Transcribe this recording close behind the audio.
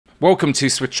Welcome to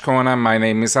SwitchCorner, my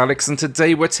name is Alex, and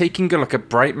today we're taking a look at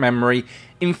Bright Memory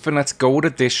Infinite Gold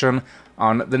Edition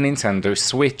on the Nintendo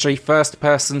Switch, a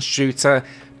first-person shooter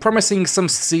promising some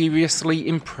seriously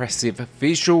impressive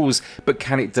visuals, but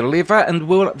can it deliver, and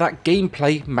will that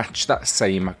gameplay match that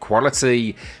same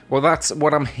quality? Well, that's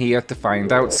what I'm here to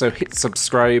find out, so hit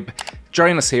subscribe,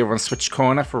 join us here on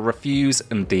SwitchCorner for reviews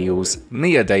and deals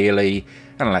near daily,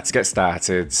 and let's get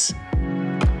started.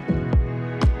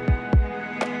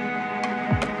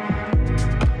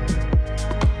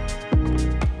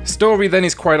 Story then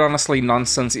is quite honestly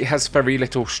nonsense. It has very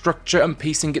little structure, and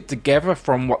piecing it together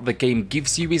from what the game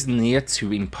gives you is near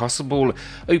to impossible.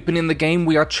 Opening the game,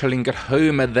 we are chilling at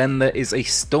home, and then there is a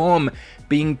storm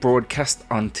being broadcast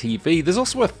on TV. There's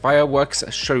also a fireworks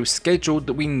show scheduled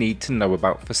that we need to know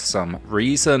about for some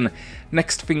reason.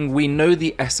 Next thing we know,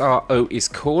 the SRO is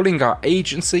calling our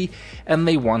agency and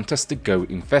they want us to go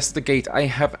investigate. I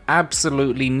have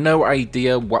absolutely no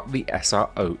idea what the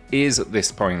SRO is at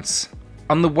this point.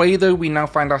 On the way though, we now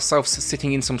find ourselves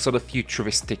sitting in some sort of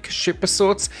futuristic ship of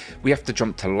sorts. We have to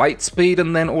jump to light speed,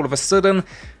 and then all of a sudden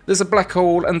there's a black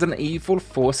hole and an evil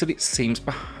force that it seems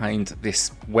behind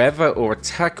this weather or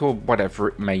attack or whatever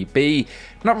it may be.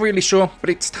 Not really sure, but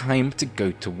it's time to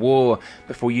go to war.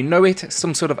 Before you know it,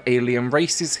 some sort of alien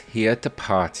race is here to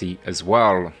party as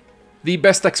well. The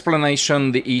best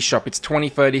explanation, the eShop, it's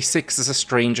 2036 as a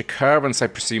strange occurrence, I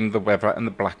presume the weather and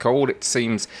the black hole, it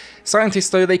seems. Scientists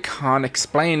though, they can't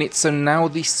explain it, so now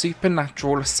the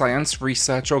Supernatural Science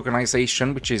Research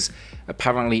Organization, which is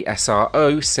apparently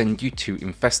SRO, send you to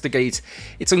investigate.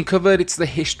 It's uncovered it's the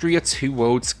history of two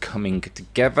worlds coming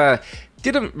together.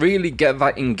 Didn't really get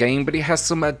that in game, but it has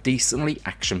some decently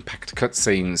action-packed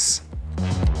cutscenes.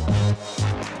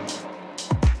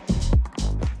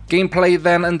 Gameplay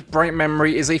then, and Bright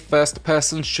Memory is a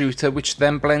first-person shooter which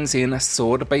then blends in a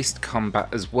sword-based combat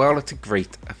as well to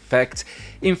great effect.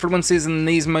 Influences in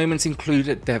these moments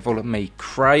include Devil May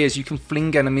Cry, as you can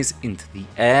fling enemies into the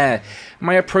air.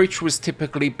 My approach was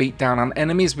typically beat down on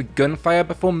enemies with gunfire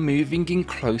before moving in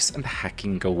close and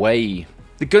hacking away.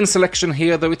 The gun selection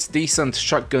here, though it's decent,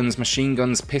 shotguns, machine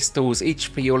guns, pistols, each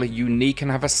feel unique and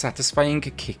have a satisfying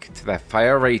kick to their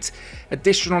fire rate.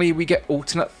 Additionally, we get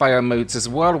alternate fire modes as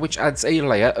well, which adds a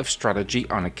layer of strategy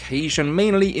on occasion,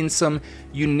 mainly in some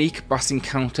unique boss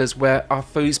encounters where our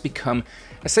foes become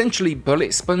essentially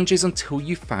bullet sponges until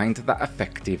you find that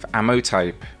effective ammo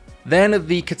type. Then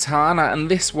the katana, and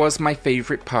this was my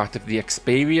favourite part of the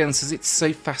experience as it's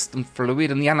so fast and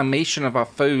fluid, and the animation of our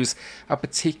foes are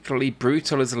particularly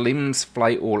brutal as limbs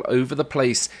fly all over the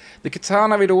place. The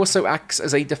katana, it also acts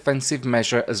as a defensive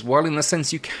measure as well, in the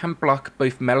sense you can block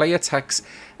both melee attacks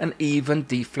and even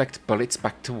deflect bullets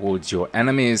back towards your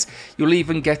enemies. You'll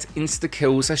even get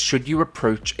insta-kills as should you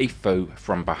approach a foe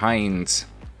from behind.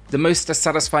 The most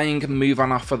satisfying move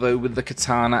on offer though with the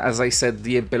katana, as I said,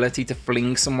 the ability to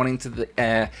fling someone into the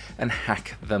air and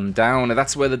hack them down.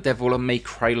 That's where the Devil May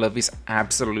Cry love is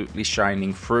absolutely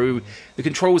shining through. The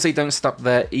controls, they don't stop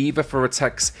there either for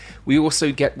attacks. We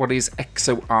also get what is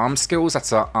Exo Arm skills,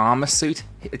 that's our armor suit.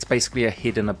 It's basically a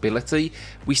hidden ability.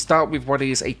 We start with what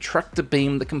is a tractor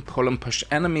beam that can pull and push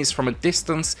enemies from a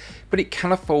distance, but it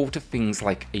can evolve to things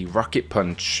like a rocket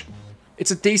punch. It's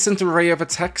a decent array of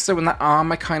attacks, so when that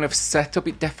armor kind of set up,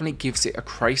 it definitely gives it a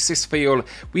Crisis feel.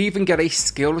 We even get a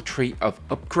skill tree of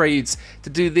upgrades. To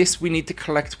do this, we need to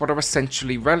collect what are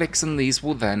essentially relics, and these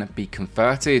will then be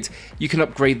converted. You can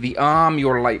upgrade the arm,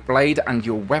 your light blade, and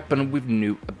your weapon with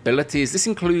new abilities. This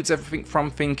includes everything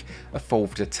from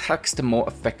evolved attacks to more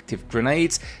effective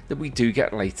grenades that we do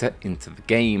get later into the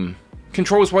game.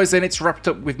 Controls wise then, it's wrapped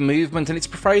up with movement, and it's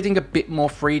providing a bit more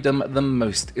freedom than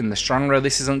most in the genre.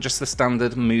 This isn't just the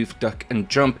standard move, duck and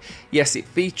jump. Yes, it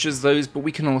features those, but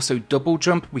we can also double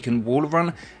jump, we can wall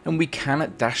run, and we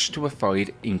can dash to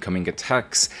avoid incoming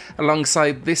attacks.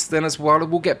 Alongside this then as well,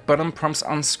 we'll get button prompts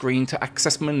on screen to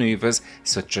access maneuvers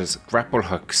such as grapple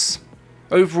hooks.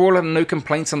 Overall, no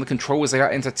complaints on the controls, they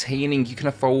are entertaining, you can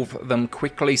evolve them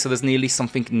quickly, so there's nearly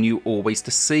something new always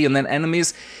to see. And then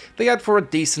enemies, they add for a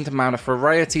decent amount of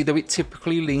variety, though it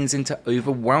typically leans into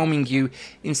overwhelming you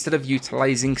instead of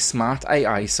utilising smart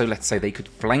AI, so let's say they could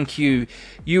flank you.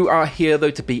 You are here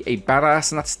though to be a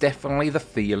badass, and that's definitely the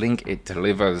feeling it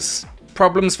delivers.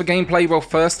 Problems for gameplay? Well,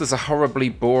 first, there's a horribly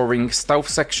boring stealth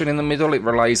section in the middle. It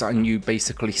relies on you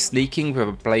basically sneaking with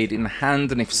a blade in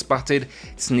hand, and if spotted,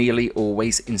 it's nearly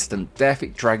always instant death.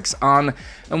 It drags on,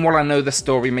 and while I know the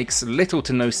story makes little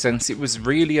to no sense, it was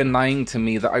really annoying to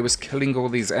me that I was killing all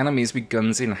these enemies with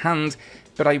guns in hand,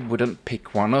 but I wouldn't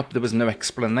pick one up. There was no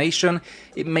explanation.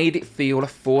 It made it feel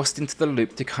forced into the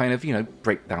loop to kind of,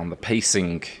 break down the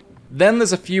pacing. Then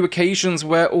there's a few occasions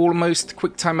where almost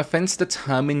quick-time events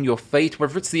determine your fate,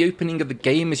 whether it's the opening of the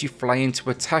game as you fly into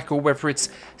attack, or whether it's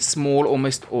small,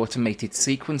 almost automated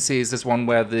sequences. There's one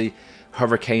where the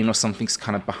hurricane or something's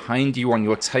kind of behind you on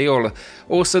your tail.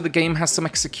 Also, the game has some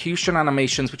execution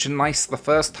animations which are nice the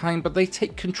first time, but they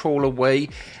take control away,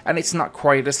 and it's not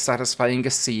quite as satisfying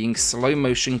as seeing slow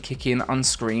motion kick in on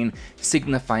screen,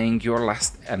 signifying your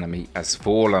last enemy has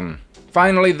fallen.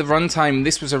 Finally, the runtime.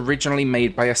 This was originally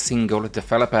made by a single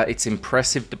developer. It's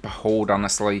impressive to behold,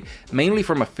 honestly, mainly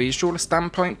from a visual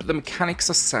standpoint, but the mechanics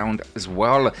are sound as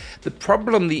well. The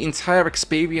problem, the entire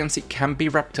experience, it can be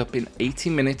wrapped up in 80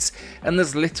 minutes, and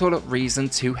there's little reason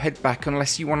to head back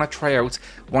unless you want to try out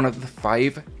one of the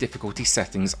 5 difficulty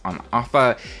settings on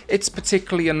offer. It's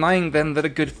particularly annoying then that a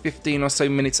good 15 or so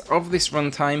minutes of this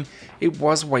runtime, it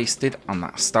was wasted on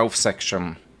that stealth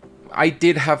section. I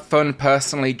did have fun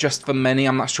personally. Just for many,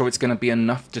 I'm not sure it's going to be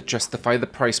enough to justify the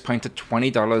price point at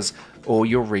 $20 or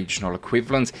your regional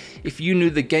equivalent. If you knew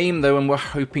the game though and were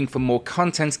hoping for more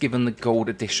content given the gold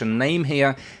edition name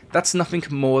here, that's nothing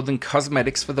more than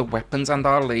cosmetics for the weapons and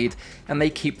our lead, and they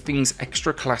keep things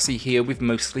extra classy here with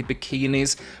mostly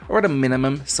bikinis, or at a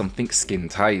minimum something skin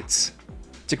tight.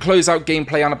 To close out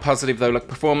gameplay on a positive though, look,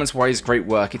 performance-wise, great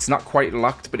work. It's not quite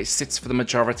locked, but it sits for the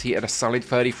majority at a solid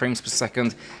 30 frames per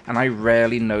second, and I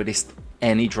rarely noticed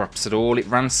any drops at all. It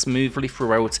ran smoothly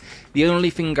throughout. The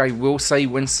only thing I will say,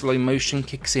 when slow motion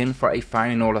kicks in for a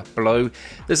final blow,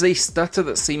 there's a stutter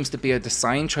that seems to be a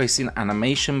design choice in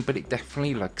animation, but it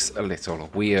definitely looks a little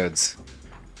weird.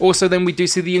 Also then, we do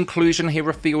see the inclusion here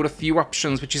revealed a few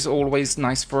options, which is always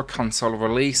nice for a console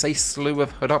release. A slew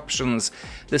of HUD options,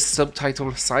 there's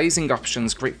subtitle sizing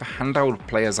options, great for handheld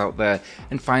players out there,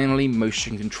 and finally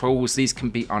motion controls. These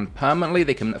can be on permanently,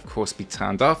 they can of course be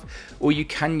turned off, or you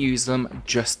can use them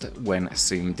just when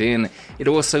zoomed in. It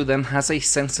also then has a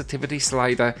sensitivity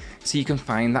slider, so you can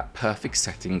find that perfect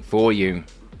setting for you.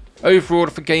 Overall,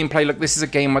 for gameplay, look, this is a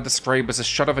game I describe as a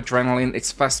shot of adrenaline.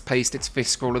 It's fast-paced, it's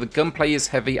fist-scroller, the gunplay is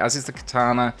heavy, as is the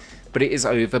katana, but it is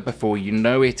over before you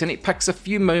know it, and it packs a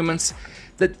few moments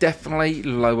that definitely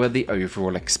lower the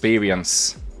overall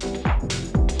experience.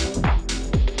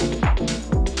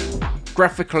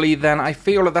 Graphically then, I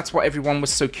feel that that's what everyone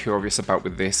was so curious about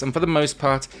with this, and for the most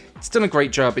part, it's done a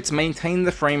great job. It's maintained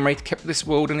the frame rate, kept this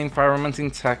world and environment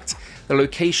intact, the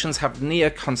locations have near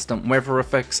constant weather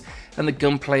effects, and the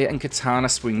gunplay and katana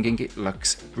swinging, it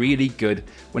looks really good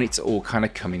when it's all kind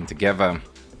of coming together.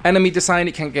 Enemy design,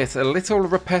 it can get a little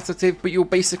repetitive, but you'll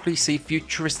basically see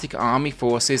futuristic army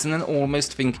forces and then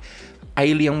almost think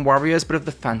alien warriors, but of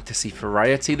the fantasy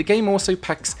variety. The game also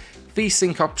packs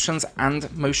V-Sync options and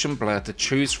motion blur to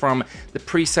choose from. The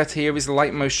preset here is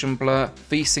light motion blur,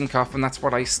 V-Sync off, and that's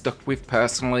what I stuck with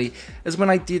personally, as when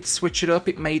I did switch it up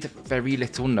it made very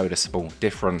little noticeable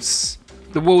difference.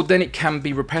 The world then, it can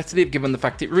be repetitive given the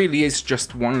fact it really is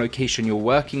just one location you're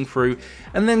working through,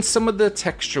 and then some of the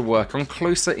texture work, on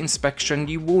closer inspection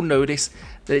you will notice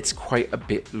that it's quite a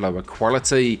bit lower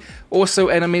quality. Also,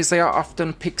 enemies, they are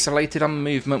often pixelated on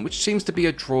movement, which seems to be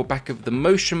a drawback of the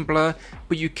motion blur,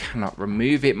 but you cannot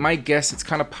remove it. My guess, it's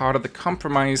kind of part of the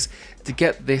compromise to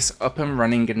get this up and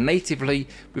running natively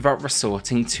without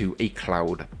resorting to a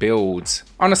cloud build.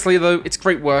 Honestly though, it's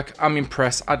great work, I'm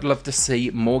impressed. I'd love to see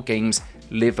more games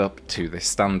live up to this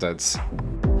standards.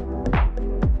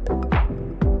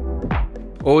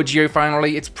 Audio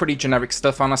finally, it's pretty generic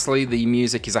stuff honestly. The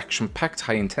music is action-packed,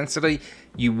 high intensity.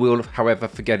 You will, however,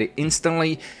 forget it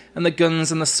instantly, and the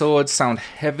guns and the swords sound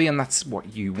heavy, and that's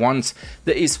what you want.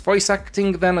 There is voice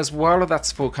acting then as well,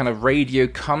 that's for kind of radio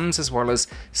comms as well as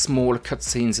smaller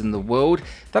cutscenes in the world.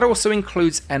 That also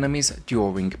includes enemies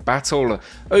during battle.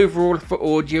 Overall, for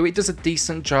audio, it does a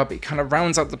decent job, it kind of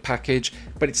rounds out the package,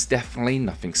 but it's definitely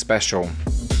nothing special.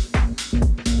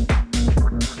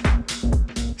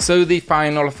 So the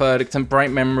final verdict, and bright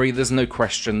memory, there's no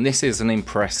question, this is an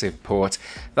impressive port.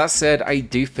 That said, I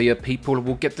do fear people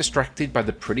will get distracted by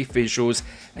the pretty visuals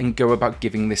and go about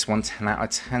giving this one 10 out of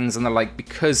 10s and the like,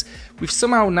 because we've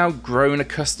somehow now grown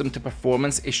accustomed to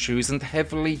performance issues and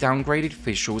heavily downgraded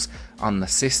visuals on the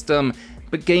system.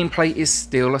 But gameplay is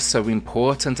still so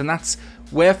important, and that's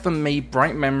where for me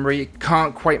bright memory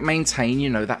can't quite maintain,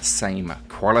 you know, that same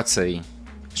quality.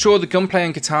 Sure, the gunplay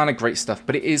and katana, great stuff,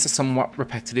 but it is a somewhat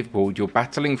repetitive world you're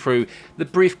battling through. The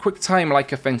brief quick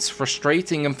time-like events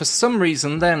frustrating, and for some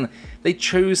reason then, they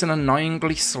chose an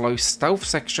annoyingly slow stealth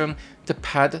section to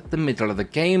pad the middle of the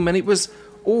game, and it was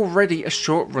already a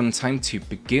short runtime to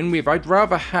begin with. I'd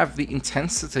rather have the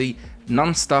intensity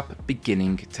non-stop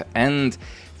beginning to end.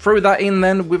 Throw that in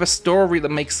then with a story that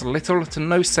makes little to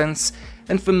no sense,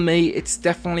 and for me it's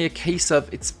definitely a case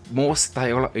of it's more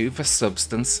style over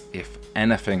substance if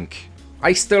anything.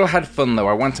 I still had fun though,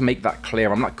 I want to make that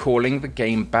clear. I'm not calling the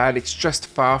game bad, it's just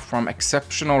far from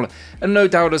exceptional, and no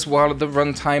doubt as well the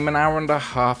runtime, an hour and a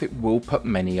half, it will put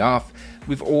many off.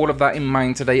 With all of that in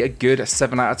mind today, a good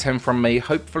 7 out of 10 from me.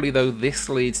 Hopefully though this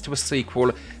leads to a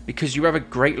sequel, because you have a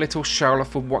great little shower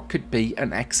for what could be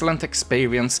an excellent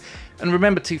experience. And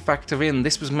remember to factor in,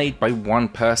 this was made by one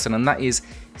person, and that is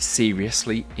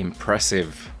seriously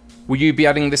impressive. Will you be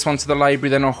adding this one to the library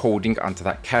then, or holding onto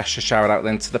that cash? A shout out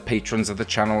then to the patrons of the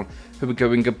channel who are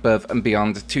going above and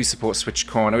beyond to support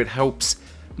SwitchCorner. It helps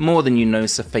more than you know,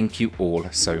 so thank you all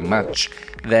so much.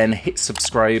 Then hit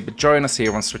subscribe, join us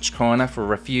here on SwitchCorner for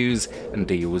reviews and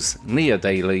deals near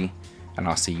daily, and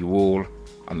I'll see you all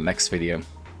on the next video.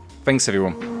 Thanks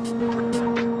everyone.